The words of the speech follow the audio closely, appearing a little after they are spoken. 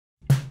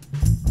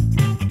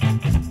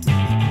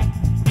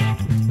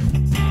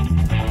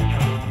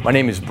My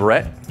name is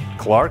Brett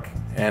Clark,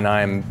 and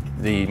I'm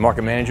the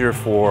market manager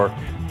for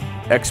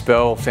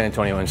XPEL San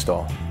Antonio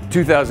install.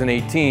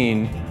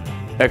 2018,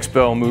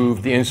 XPEL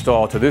moved the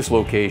install to this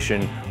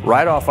location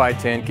right off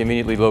I-10,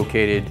 conveniently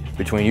located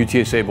between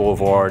UTSA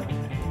Boulevard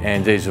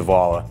and De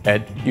Zavala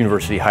at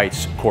University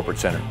Heights Corporate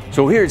Center.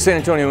 So here at San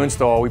Antonio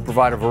Install, we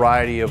provide a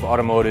variety of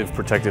automotive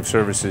protective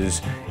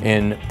services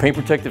in paint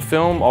protective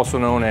film, also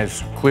known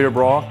as clear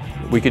bra.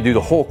 We could do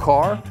the whole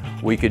car.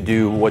 We could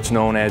do what's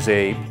known as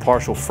a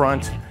partial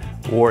front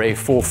or a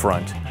full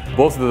front.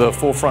 Both of the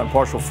full front,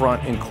 partial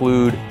front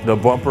include the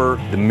bumper,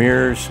 the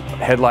mirrors,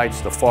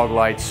 headlights, the fog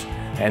lights,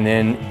 and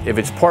then if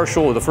it's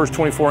partial, the first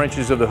 24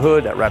 inches of the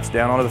hood, that wraps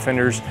down onto the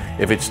fenders.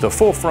 If it's the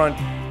full front,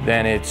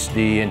 then it's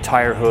the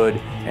entire hood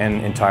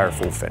and entire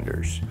full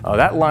fenders.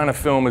 That line of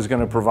film is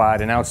going to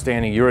provide an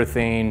outstanding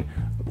urethane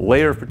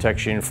layer of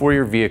protection for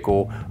your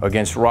vehicle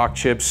against rock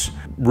chips,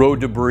 road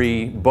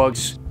debris,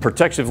 bugs,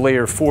 protective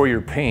layer for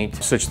your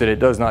paint such that it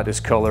does not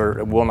discolor,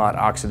 it will not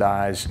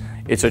oxidize.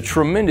 It's a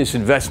tremendous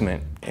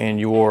investment in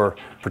your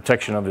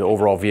protection of the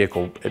overall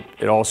vehicle.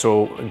 It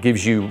also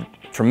gives you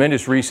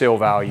tremendous resale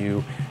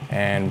value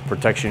and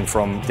protection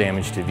from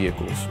damage to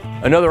vehicles.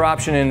 Another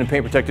option in the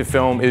paint protective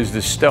film is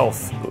the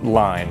Stealth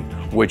line,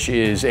 which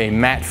is a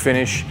matte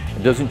finish.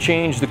 It doesn't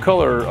change the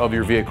color of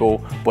your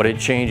vehicle, but it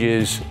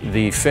changes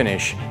the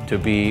finish to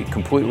be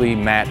completely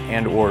matte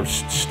and or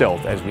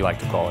stealth, as we like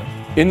to call it.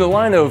 In the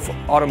line of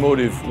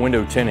automotive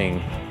window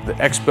tinting, the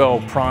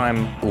XPEL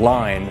Prime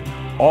line,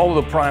 all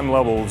of the Prime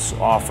levels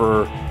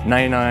offer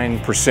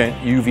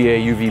 99% UVA,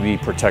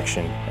 UVB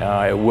protection.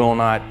 It will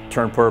not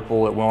turn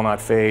purple, it will not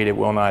fade, it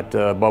will not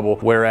bubble.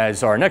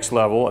 Whereas our next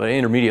level, the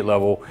intermediate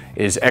level,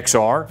 is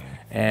XR,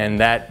 and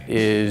that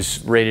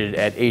is rated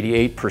at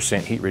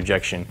 88% heat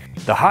rejection.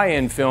 The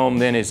high-end film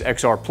then is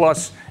XR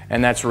Plus,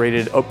 and that's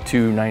rated up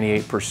to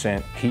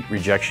 98% heat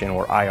rejection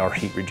or IR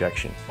heat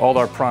rejection. All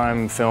our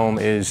Prime film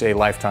is a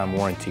lifetime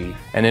warranty.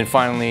 And then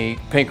finally,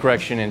 paint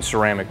correction and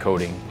ceramic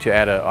coating to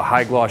add a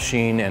high gloss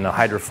sheen and a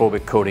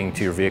hydrophobic coating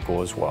to your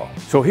vehicle as well.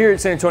 So here at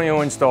San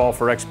Antonio Install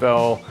for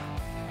XPEL,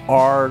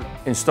 our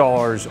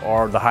installers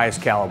are the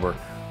highest caliber,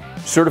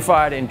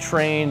 certified and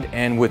trained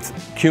and with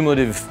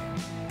cumulative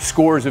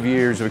scores of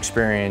years of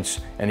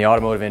experience in the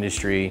automotive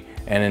industry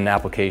and in the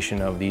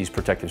application of these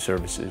protective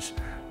services.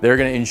 They're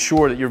going to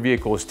ensure that your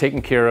vehicle is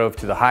taken care of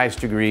to the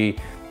highest degree,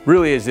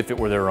 really as if it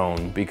were their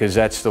own, because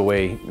that's the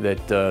way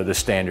that the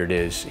standard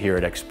is here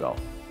at XPEL.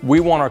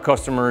 We want our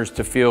customers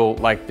to feel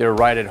like they're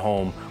right at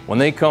home. When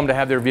they come to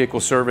have their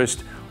vehicle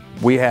serviced,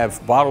 we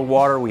have bottled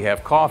water, we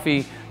have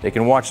coffee, they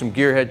can watch some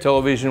Gearhead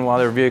television while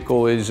their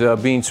vehicle is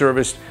being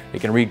serviced, they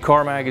can read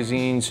car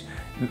magazines.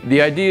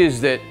 The idea is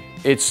that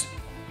it's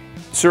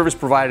service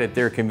provided at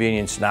their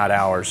convenience, not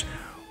ours.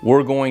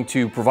 We're going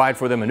to provide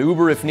for them an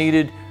Uber if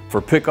needed, for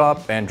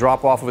pickup and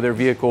drop off of their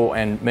vehicle,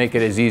 and make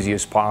it as easy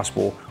as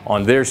possible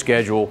on their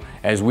schedule,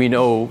 as we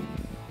know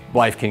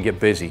life can get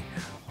busy.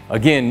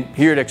 Again,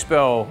 here at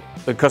XPEL,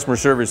 the customer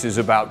service is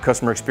about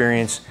customer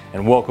experience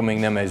and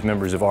welcoming them as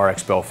members of our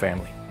XPEL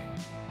family.